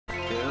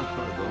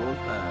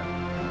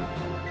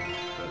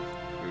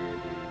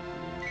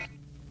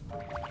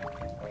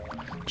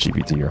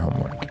GB do your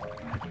homework.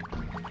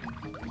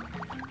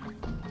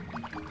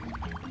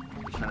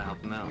 You're trying to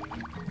help him out.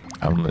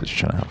 I'm just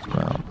trying to help him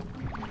out.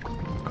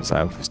 Because I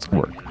have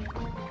work.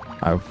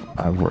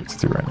 I've work to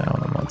do right now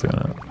and I'm not doing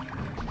it.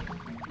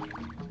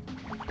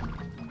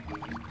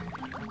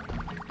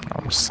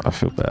 I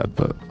feel bad,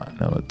 but I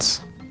know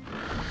it's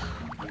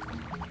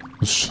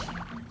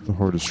the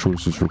hardest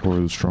choices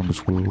require the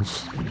strongest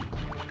wills.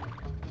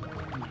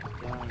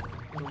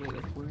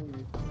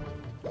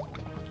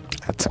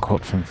 That's a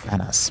quote from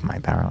Venice, my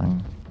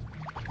darling.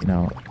 You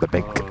know, the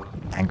big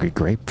angry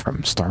grape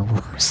from Star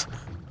Wars.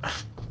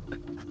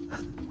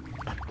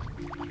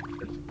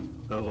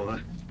 Oh,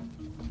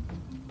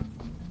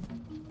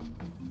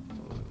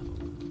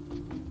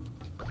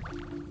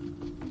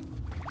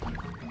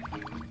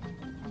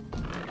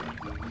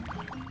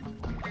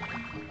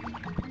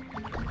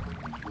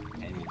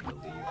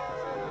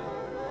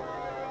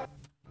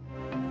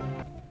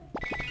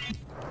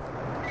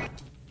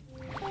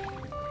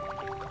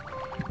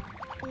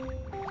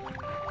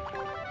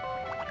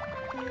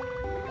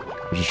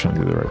 We're just trying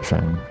to do the right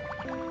thing.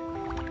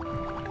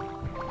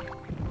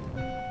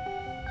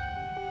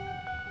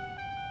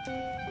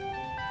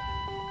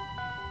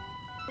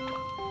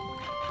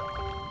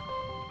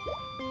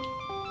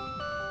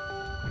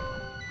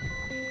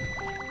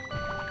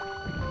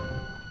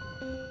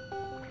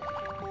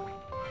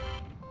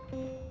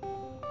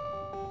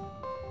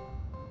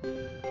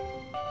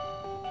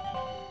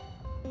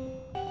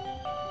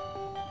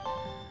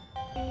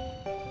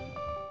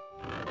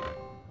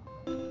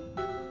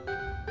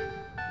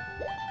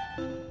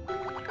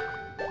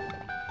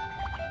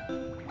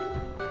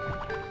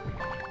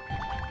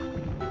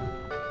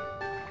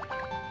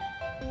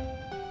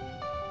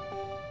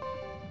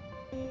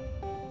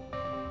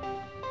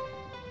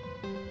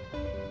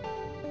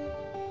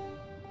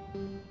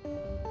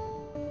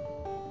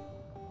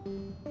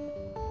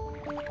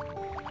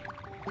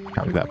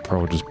 How did that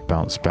pearl just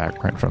bounce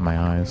back right in front of my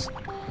eyes?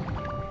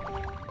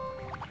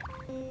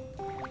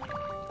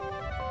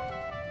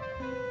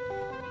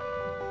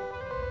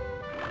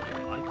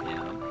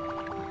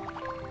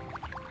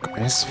 I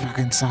just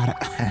fucking saw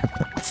that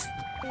happen.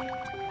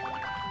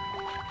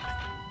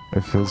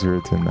 It feels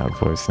weird doing that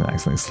voice and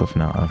accidentally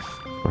slipping out a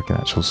fucking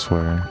actual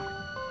swear.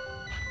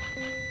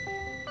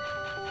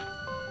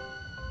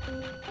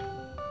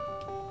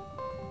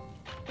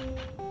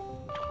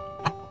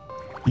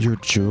 You're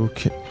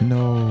joking.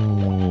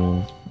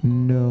 No.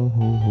 No.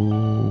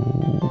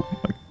 Oh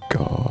my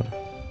god.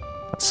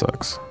 That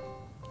sucks.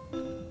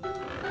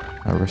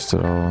 I risked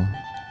it all.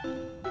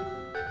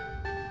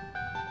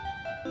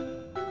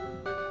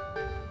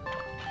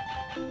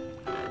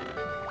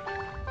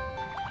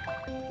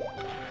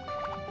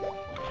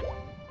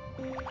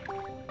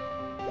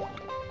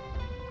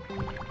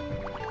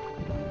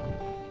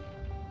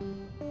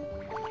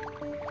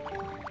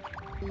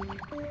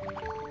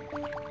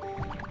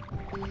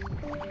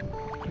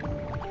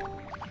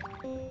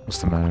 What's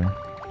the matter?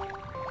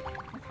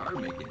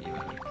 car making you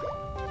out.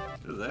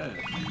 What's that?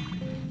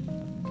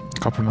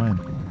 Copy mine.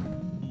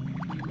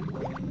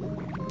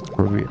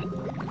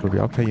 Ruby,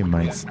 I'll pay you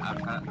mine. Yeah, I'm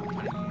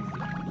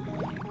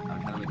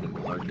trying to make it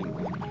lurking.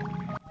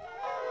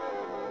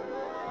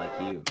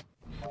 Like you.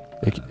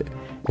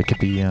 It could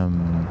be,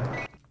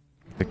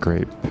 the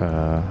grape,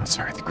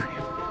 sorry, the grape.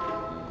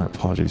 My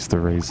apologies, the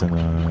raisin,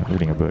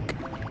 reading a book.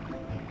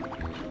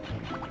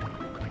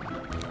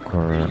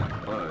 Or,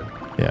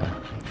 yeah,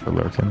 for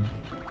lurking.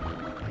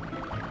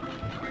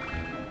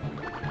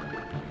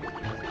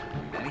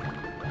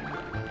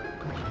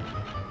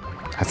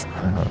 I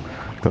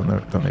don't know.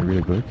 Don't they read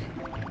a book?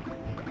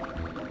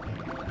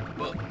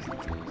 Well,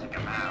 check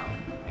them out.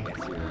 I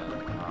guess you're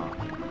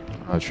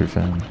Not a true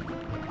fan.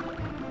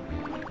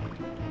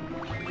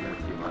 you're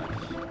too much.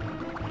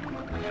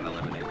 I gotta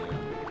eliminate you.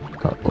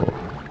 Uh-oh.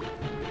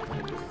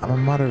 I'm a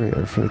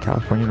moderator for the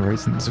Californian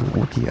Raisins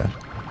Wikia.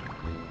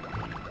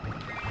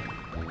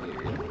 Wait,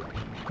 really?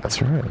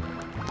 That's right.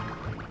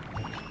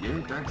 You're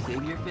a Dark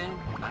Savior fan?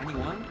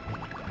 91?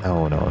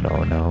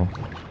 No.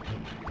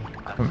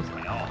 That's just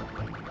my all.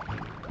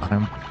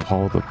 I'm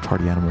Paul the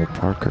Party Animal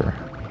Parker.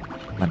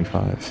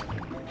 95.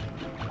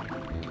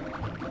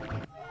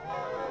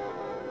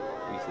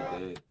 We used to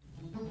date.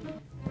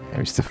 I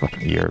used to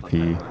fucking ERP.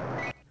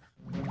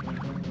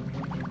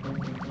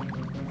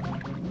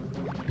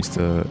 Used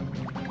to...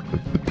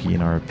 The P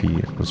in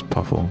RP was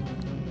Puffle.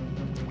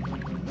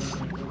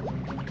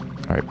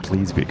 Alright,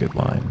 please be a good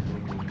line.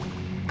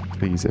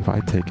 Please, if I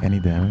take any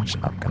damage,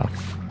 I'm gonna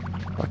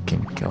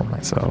fucking kill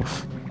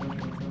myself.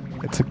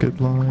 It's a good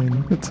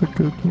line. It's a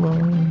good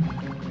line.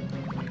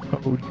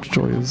 Oh,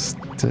 joyous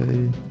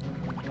day.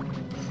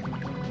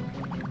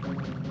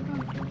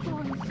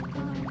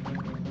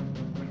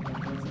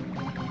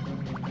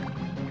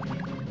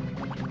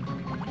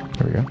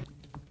 There we go.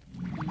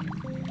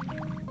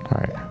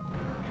 Alright.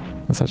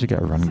 Let's actually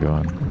get a run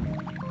going.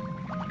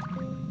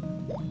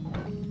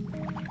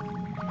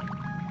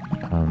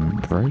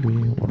 Brady,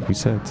 what have we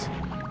said?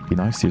 Be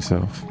nice to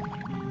yourself.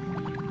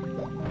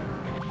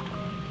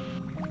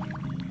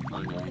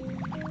 Okay.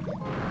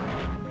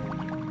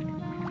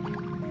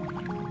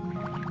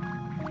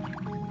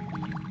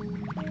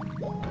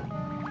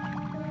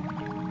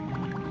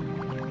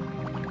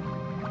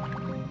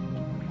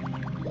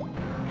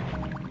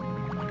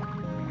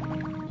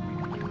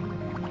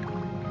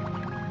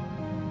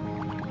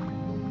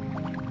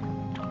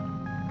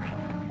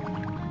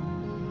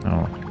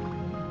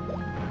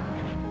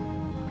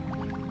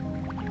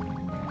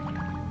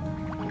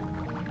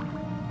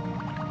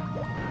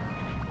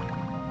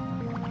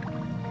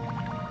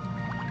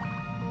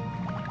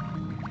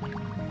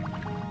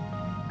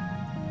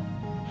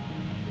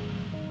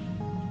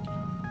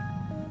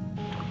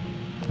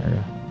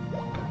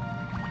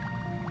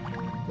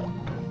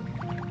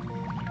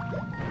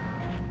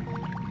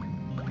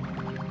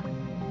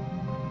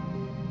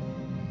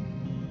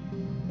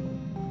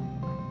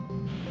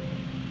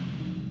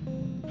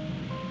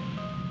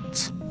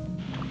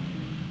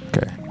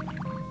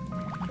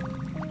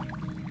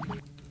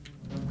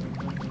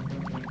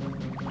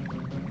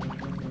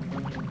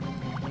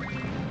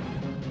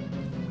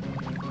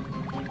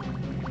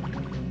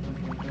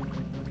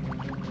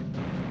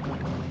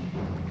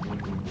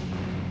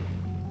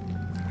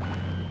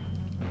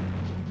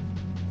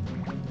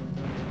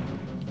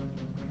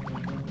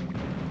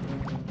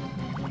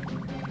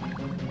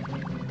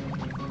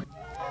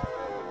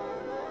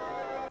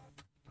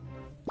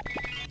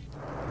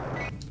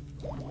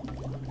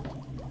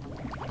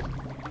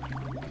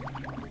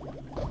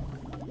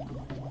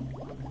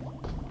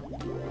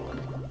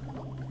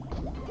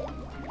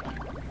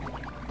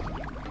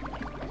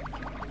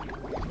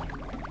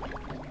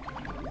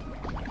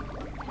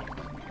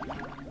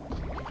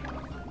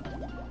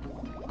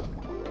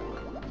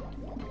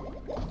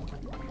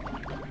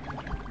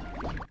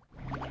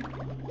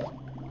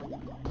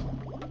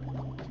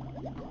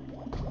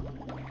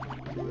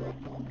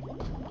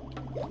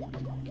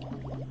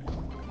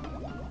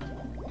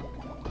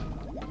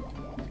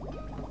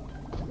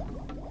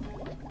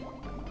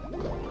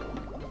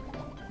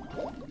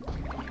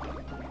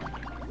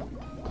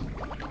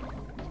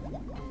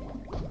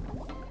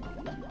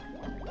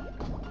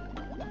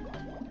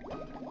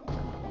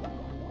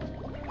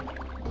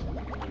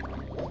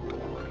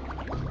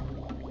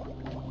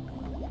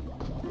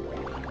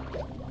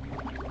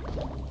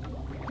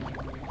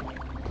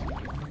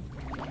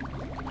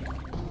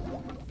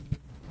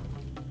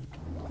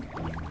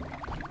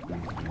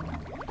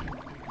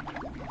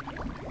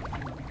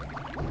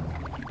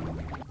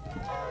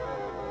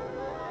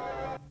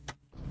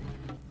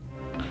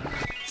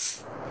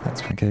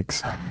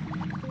 pancakes.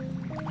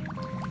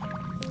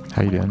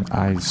 How you doing?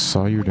 I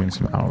saw you were doing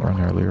some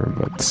outrun earlier,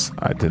 but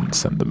I didn't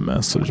send the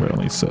message. I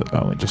only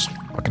just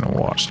fucking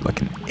watched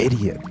like an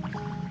idiot.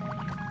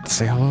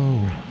 Say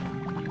hello.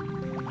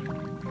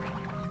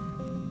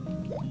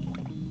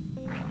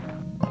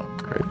 Oh,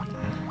 great.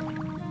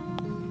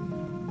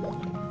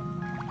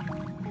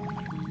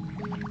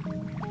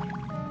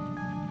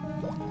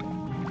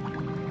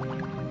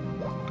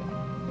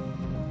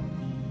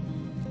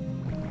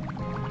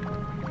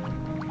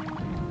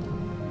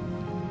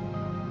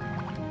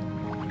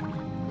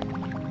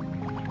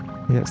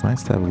 Yeah, it's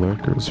nice to have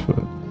lurkers,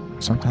 but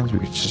sometimes we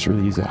could just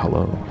really use a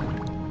hello.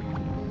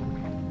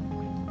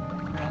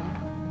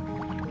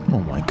 Oh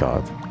my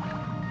god.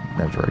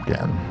 Never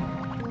again.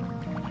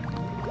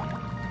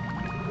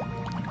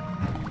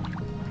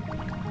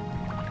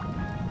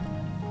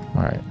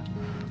 Alright.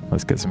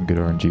 Let's get some good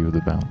RNG with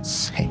the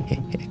bounce. Hey,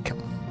 hey, hey, come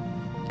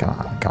on. Come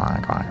on, come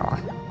on, come on, come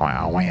on.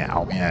 Wow,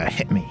 wow, yeah,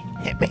 hit me,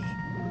 hit me.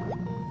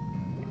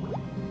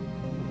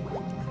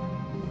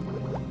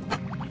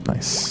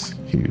 Nice.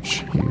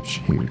 Huge, huge,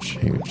 huge,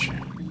 huge.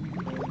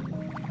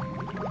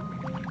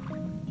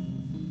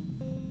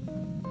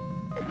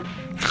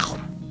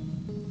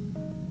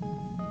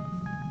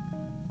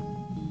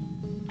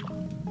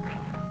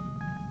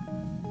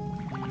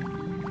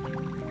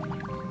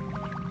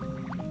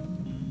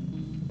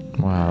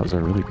 Wow, that was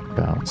a really good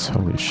bounce.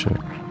 Holy shit.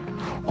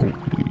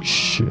 Holy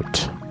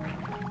shit.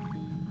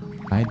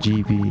 Hi,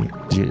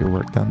 GB. Did you get your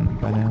work done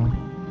by now?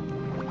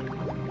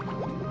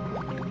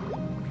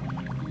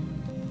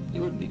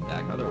 You wouldn't be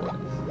back otherwise.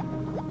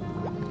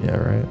 Yeah,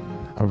 right.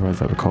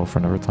 Otherwise, I would call for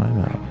another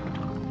timeout.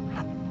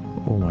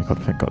 Oh my god,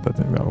 thank god that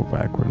didn't go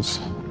backwards.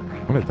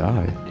 I'm gonna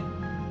die.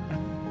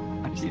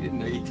 You didn't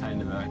know you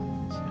timed him out.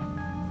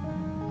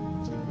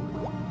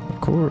 Of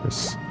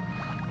course.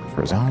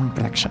 For his own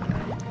protection.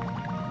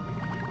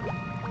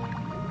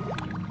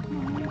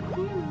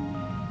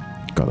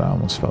 God, I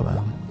almost fell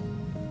down.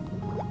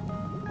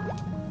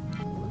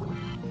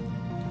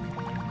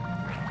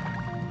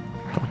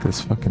 Fuck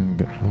this fucking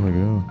where I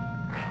go?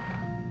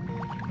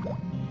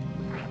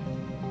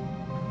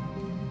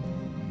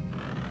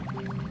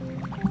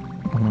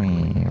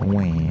 Wee,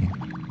 wee.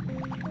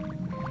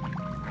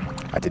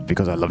 I did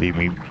because I love you,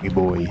 me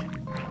boy.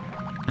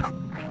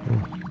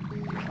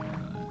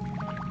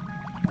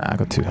 Nah, I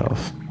got 2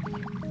 health.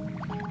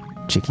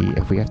 Chicky,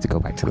 if we have to go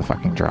back to the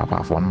fucking drop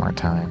off one more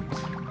time.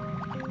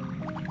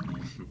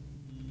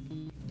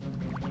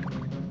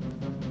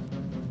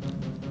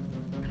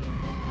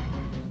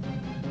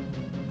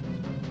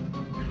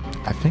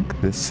 I think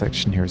this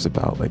section here is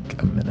about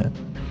like a minute.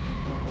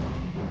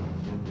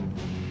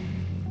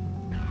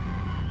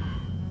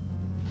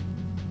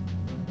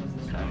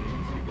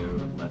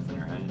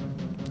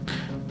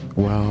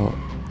 Well,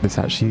 this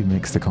actually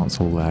makes the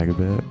console lag a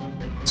bit,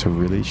 so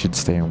really you should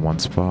stay in one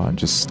spot and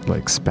just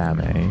like spam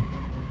A,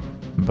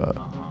 but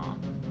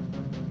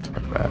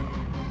fuck that.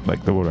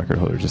 Like the world record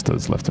holder just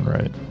does left and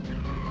right.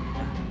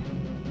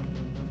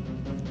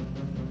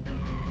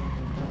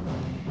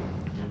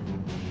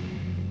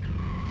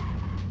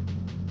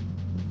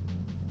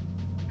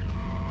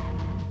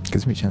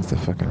 Gives me a chance to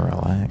fucking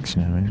relax,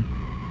 you know what I mean?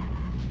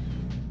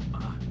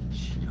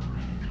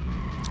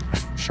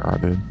 Sure,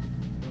 dude.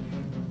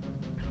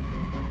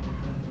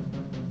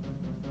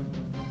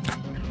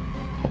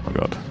 Oh my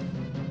god.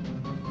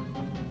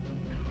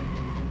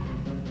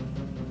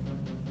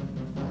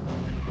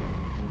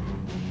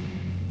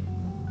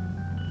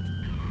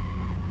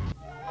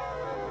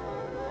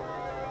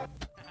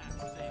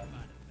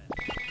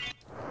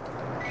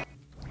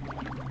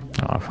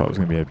 Oh, I thought it was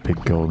gonna be a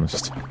big goal in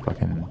just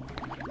fucking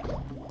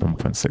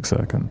 1.6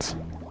 seconds.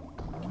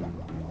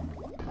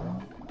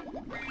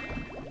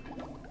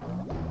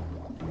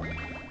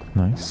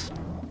 Nice.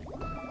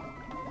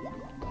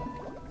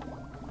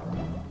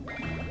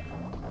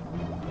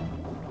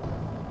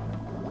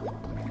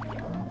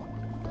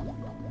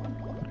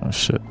 Oh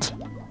shit.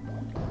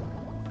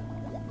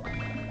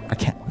 I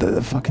can't.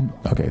 The fucking.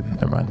 Okay,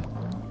 never mind.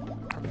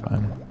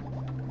 Fine.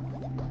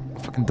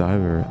 Fucking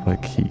diver,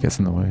 like, he gets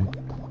in the way.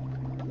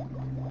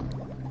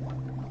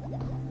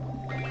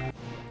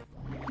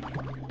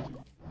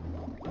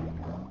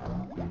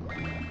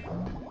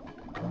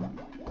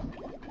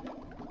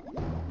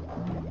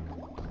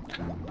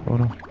 Oh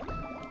no.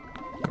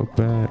 Go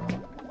back.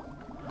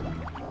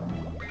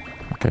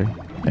 Okay.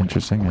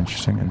 Interesting,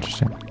 interesting,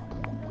 interesting.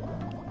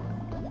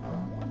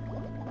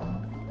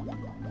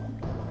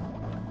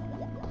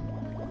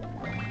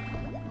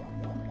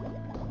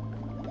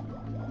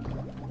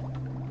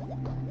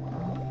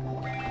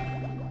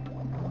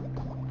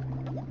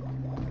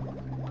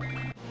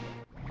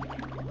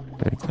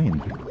 Very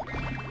clean.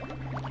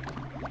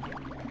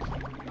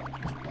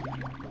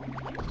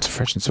 It's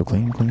fresh and so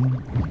clean,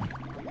 clean.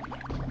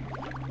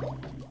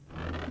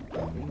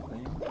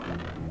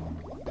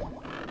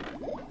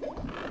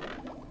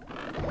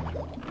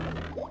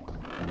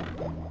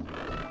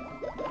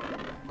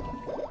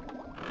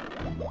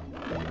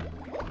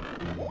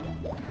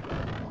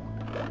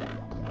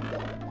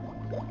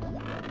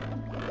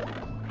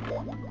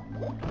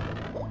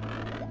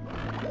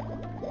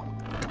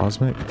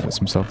 Cosmic puts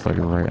himself like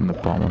right in the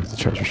bottom of the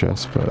treasure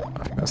chest, but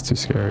I think that's too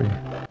scary.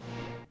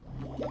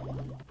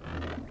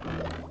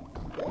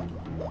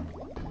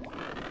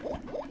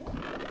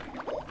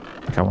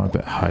 Like I want a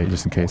bit high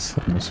just in case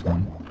I miss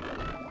one.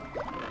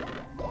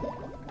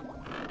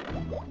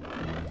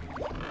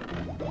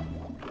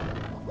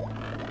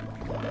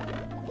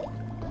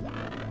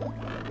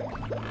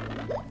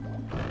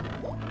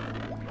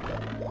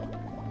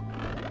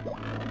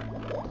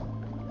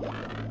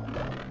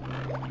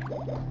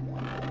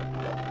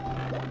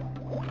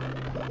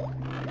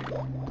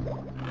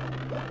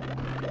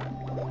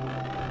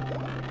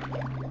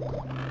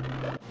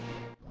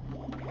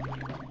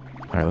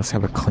 Alright, let's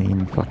have a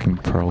clean fucking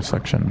pearl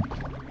section.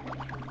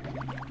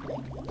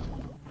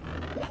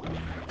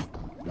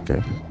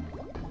 Okay.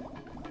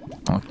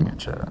 I'm looking at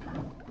chat.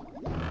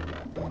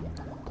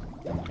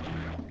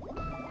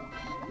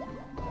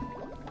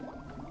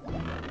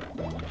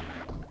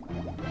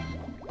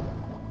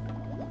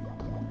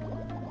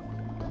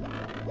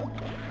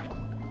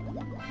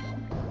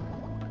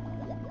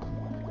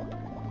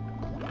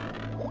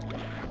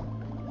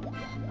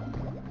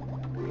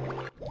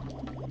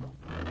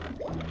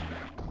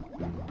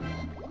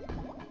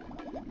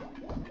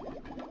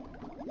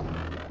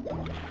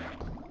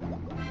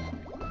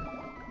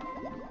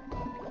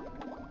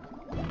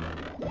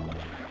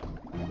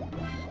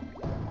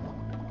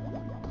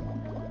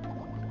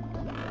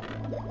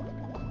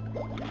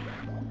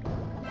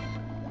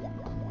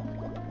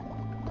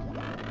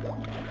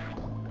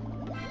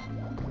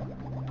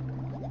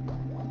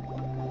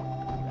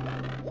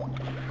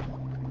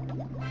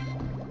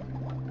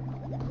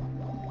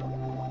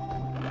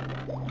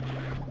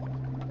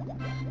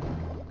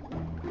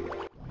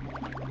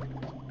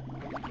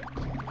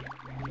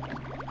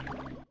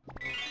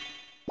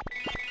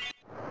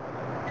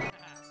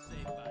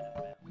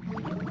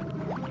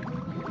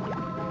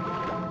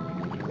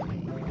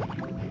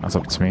 That's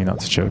up to me not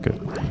to choke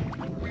it.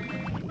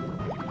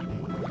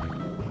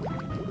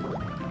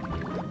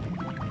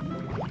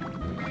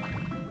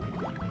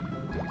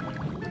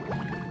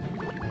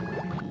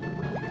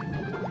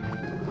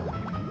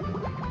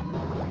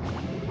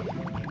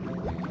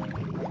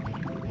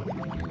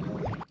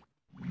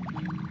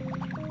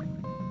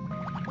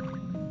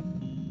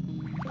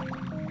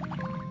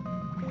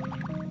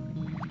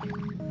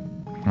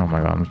 Oh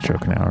my god, I'm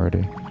choking it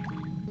already.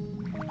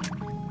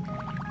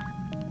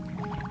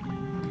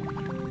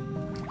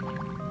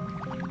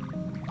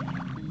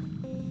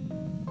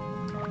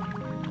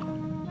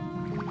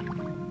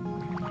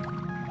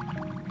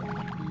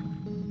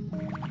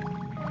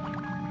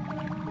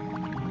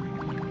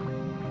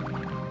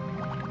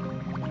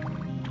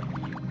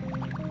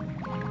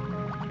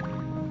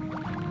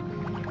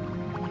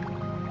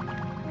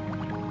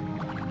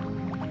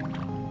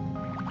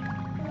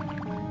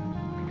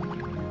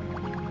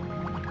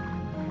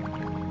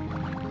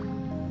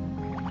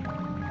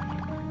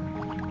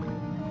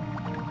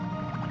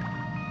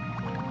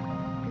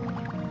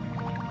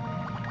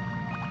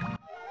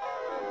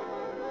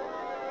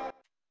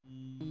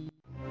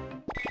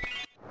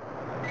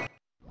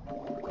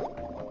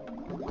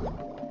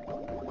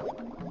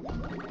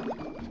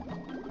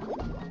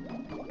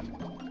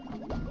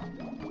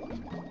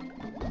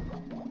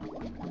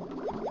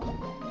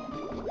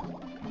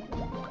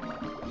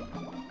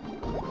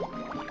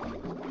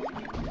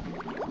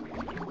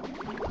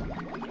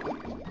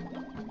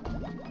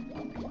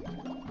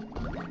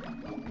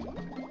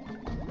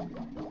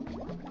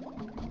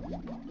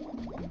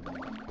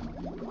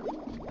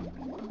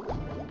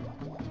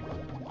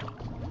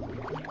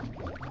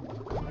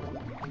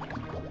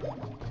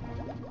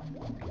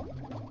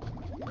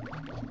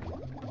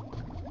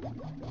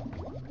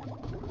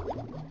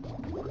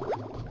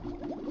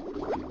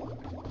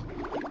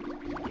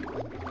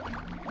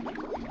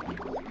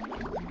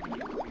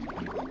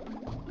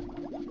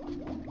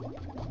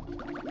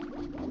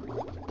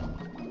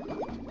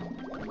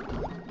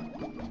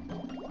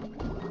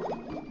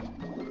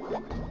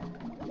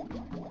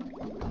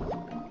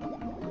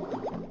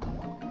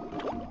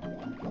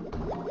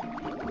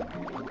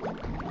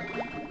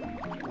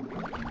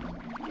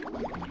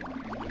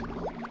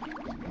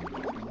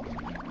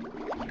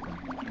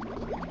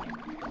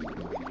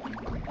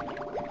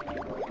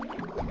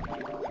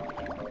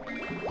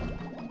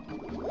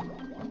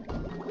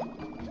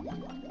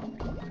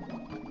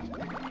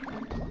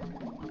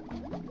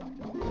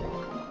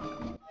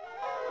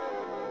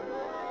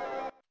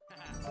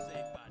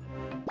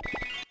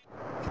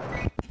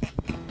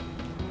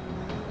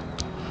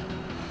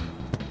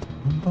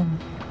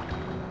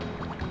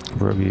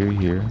 Ruby, you're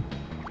here.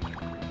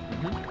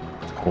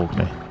 Hold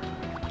me.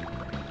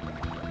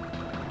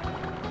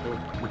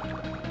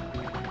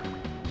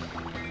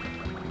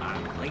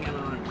 I'm clinging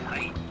on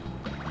tight.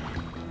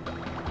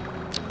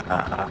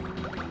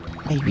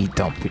 Maybe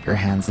don't put your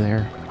hands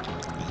there.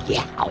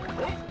 Yeah.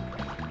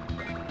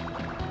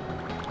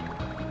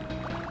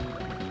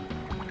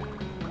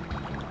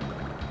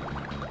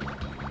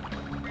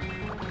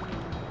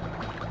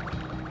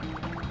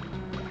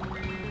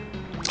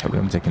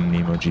 I'm taking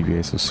Nemo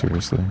GBA so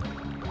seriously.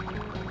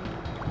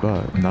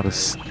 But not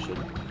as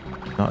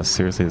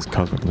seriously as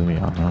Cosmic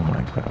Lumion. Oh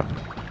my god.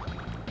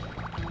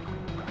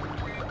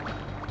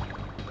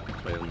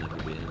 That's why I'll never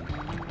be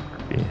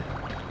in. Yeah.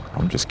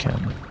 I'm just kidding.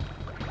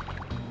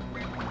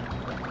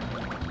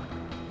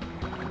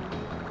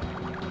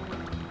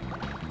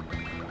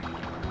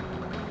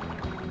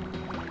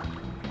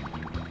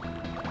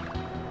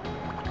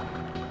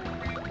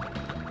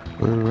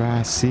 Where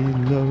I see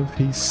love,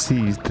 he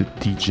sees the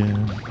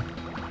degen.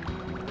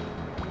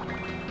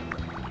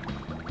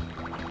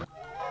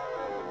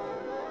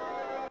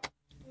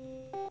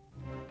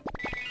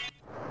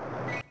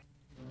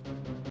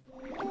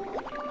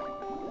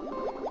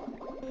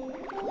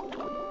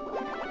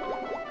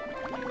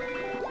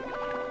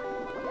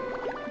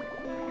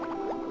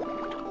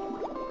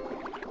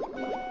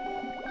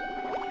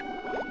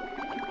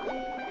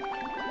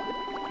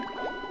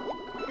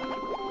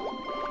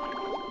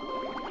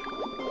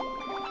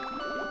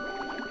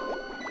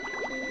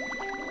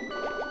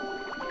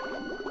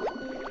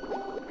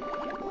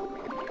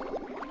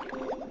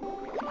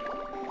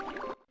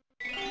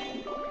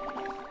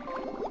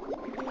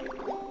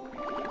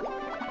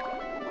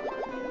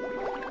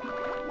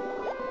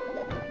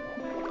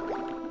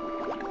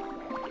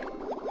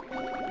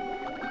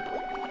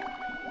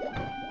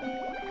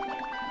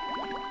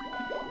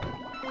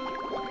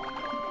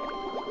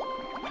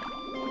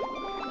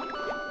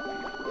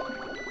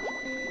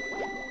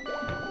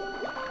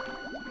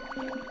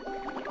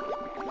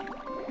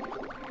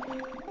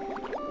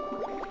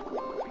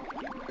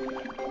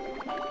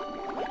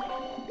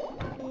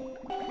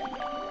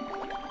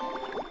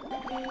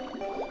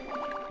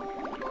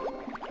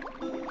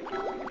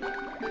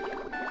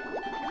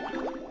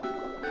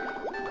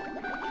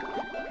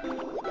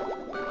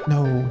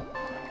 No.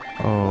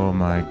 Oh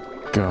my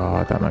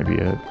god, that might be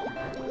it.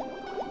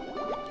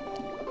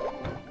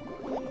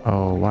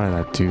 Oh, why did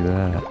I do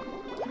that?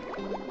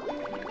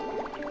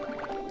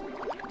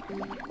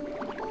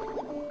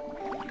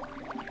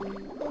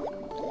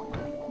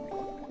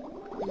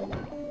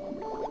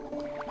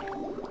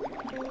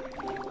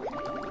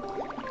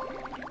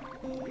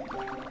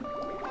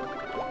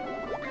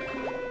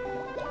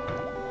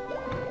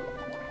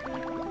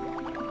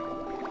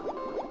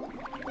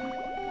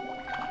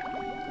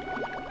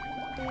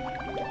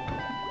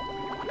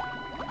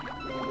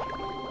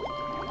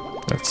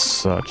 That's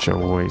such a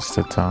waste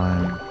of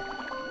time.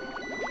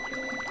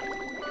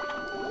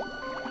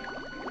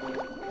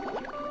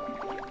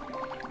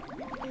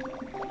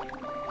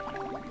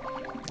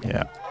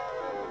 Yeah.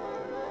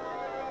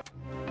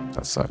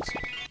 That sucks.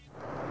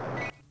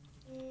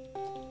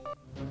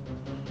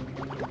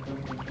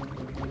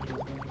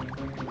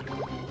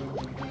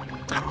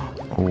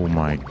 Oh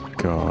my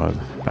god.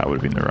 That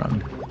would have been the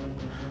run.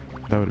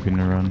 That would have been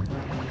the run.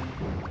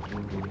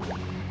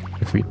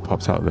 If we'd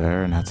popped out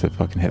there and had to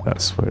fucking hit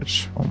that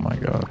switch. Oh my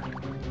god.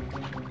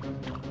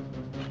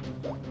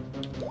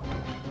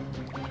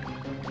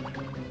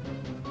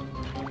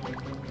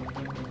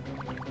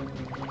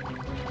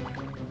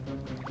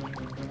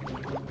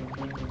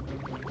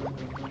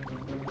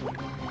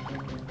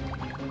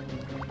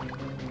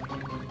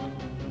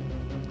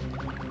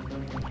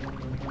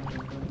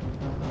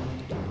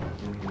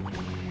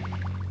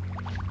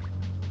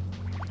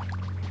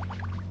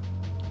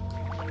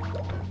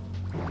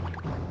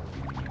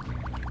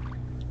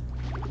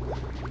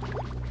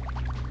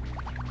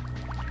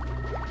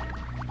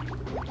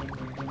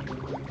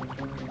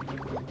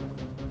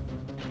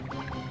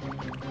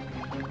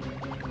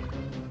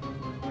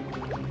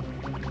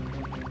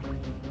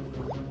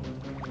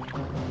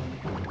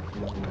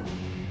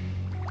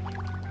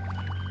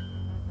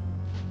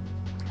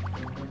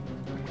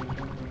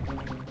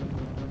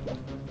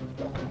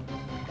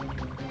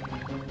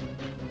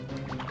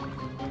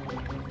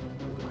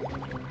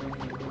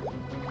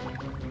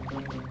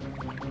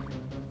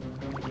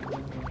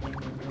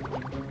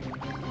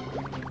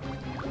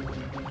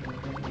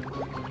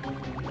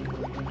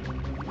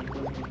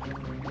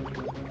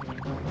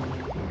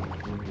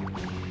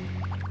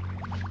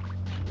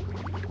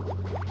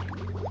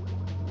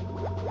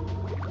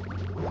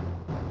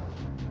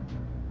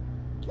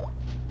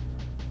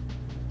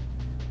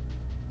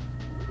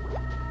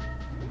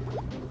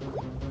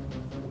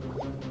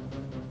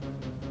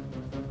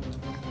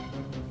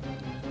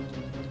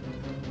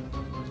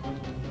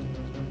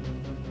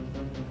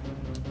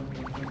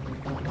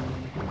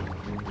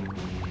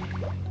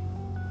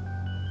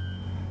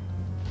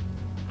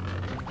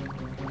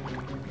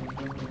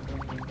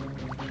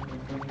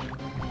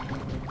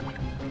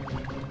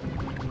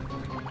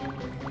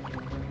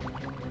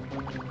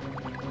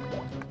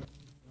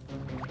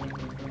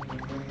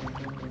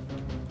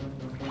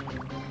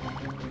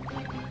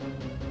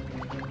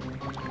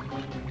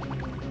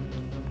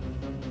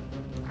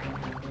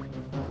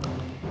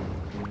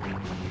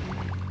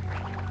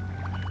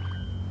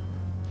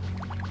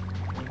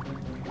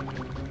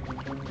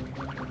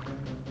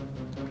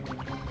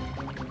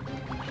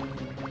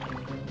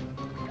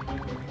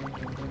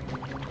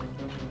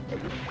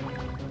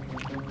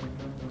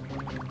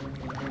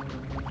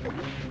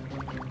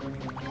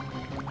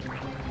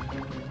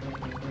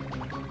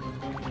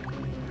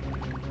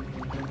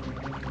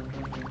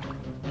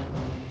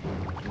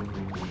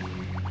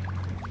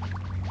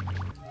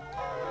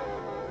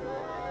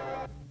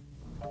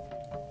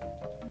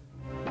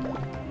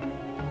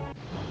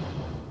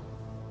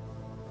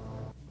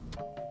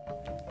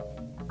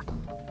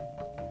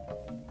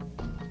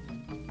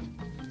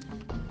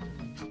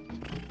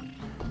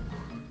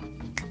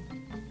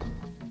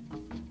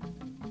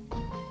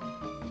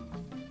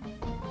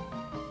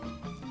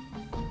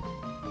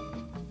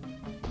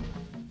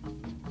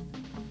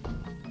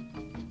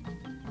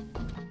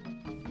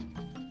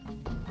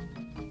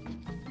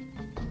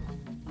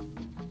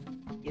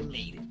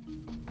 made it.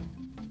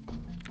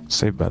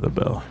 Saved by the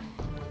Bell.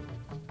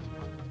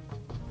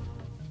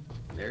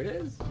 There it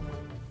is.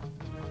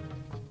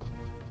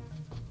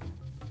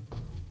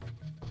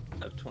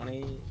 Of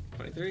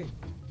 2023.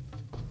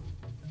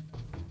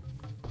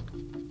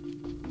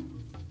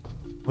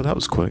 Well, that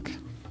was quick.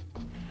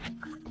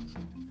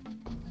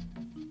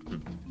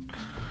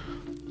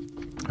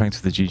 Thanks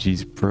to the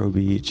GG's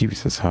Broby, GB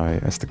says hi,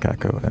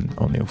 Estacacco, and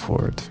O'Neill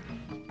Ford.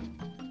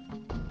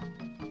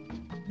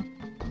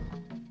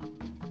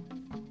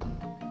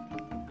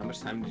 How much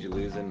time did you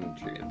lose in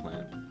treatment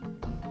plant?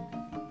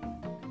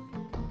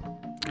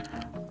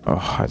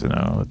 Oh, I don't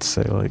know, let's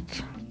say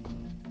like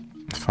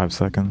 5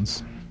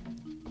 seconds.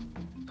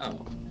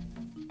 Oh,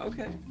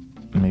 okay.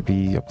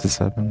 Maybe up to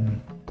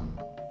 7.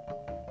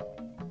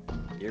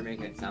 You're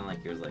making it sound like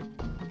it was like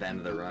the end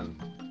of the run.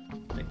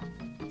 Like,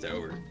 it's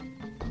over.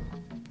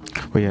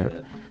 Well,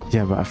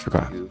 yeah, but I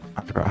forgot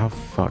how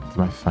fucked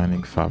my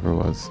finding Faber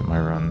was in my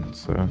run,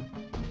 so...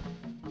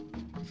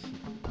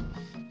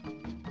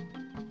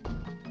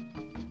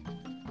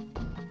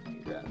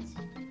 Congrats.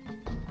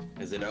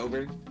 Is it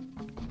over?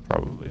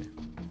 Probably.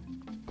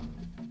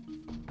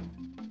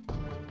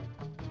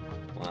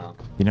 Wow.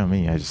 You know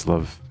me, I just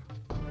love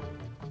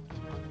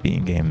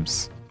beating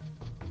games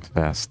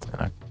fast in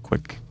a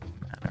quick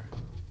manner.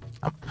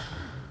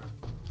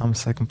 I'm a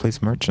second place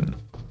merchant,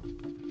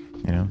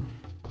 you know?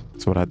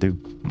 That's what I do.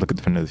 Look at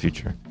the fin of the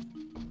future.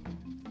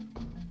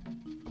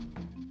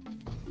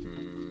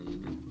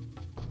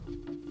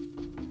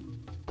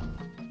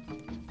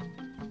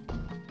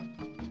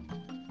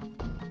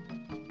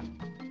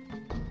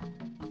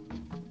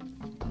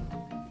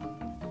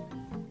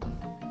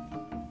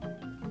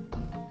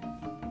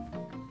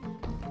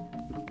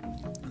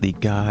 The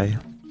guy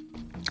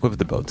with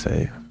the bow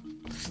tie.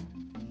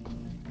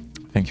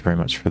 Thank you very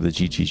much for the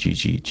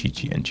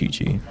GG, and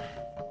GG.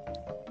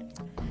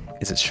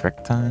 Is it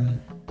Shrek time?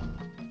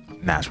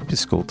 Nah, it's probably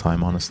school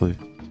time, honestly.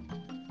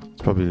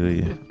 It's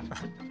probably the...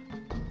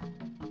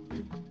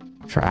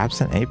 For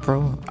absent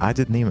April, I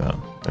did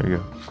Nemo. There you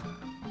go.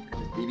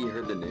 Has BB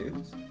heard the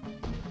news?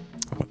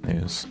 What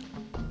news?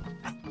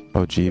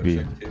 Oh,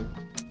 GB.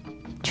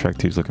 Shrek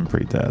 2's looking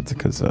pretty dead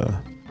because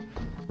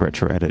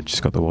Retro Edit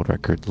just got the world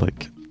record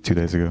like 2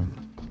 days ago.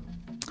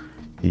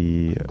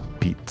 He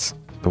beat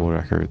the world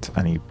record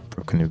and he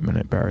broke a new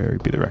minute barrier. He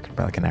beat the record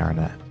by like an hour,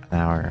 not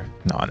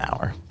an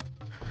hour,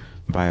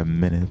 by a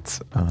minute,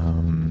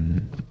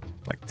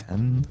 like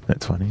 10,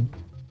 minute 20.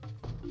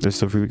 There's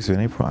still 3 weeks in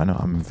April. I know,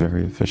 I'm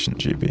very efficient,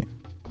 GB.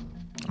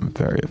 I'm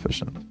very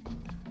efficient.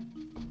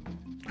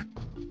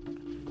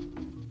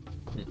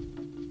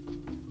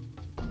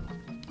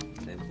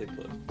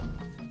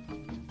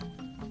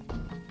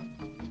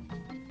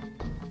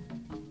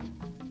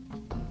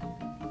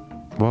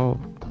 Well,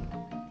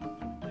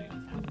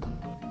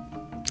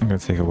 I'm gonna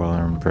take a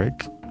well-earned break.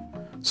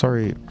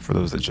 Sorry for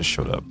those that just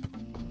showed up,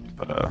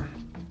 but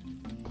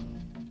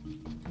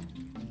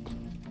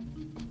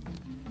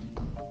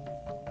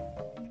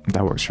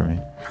that works for me.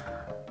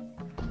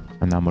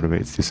 I'm now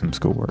motivated to do some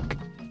schoolwork.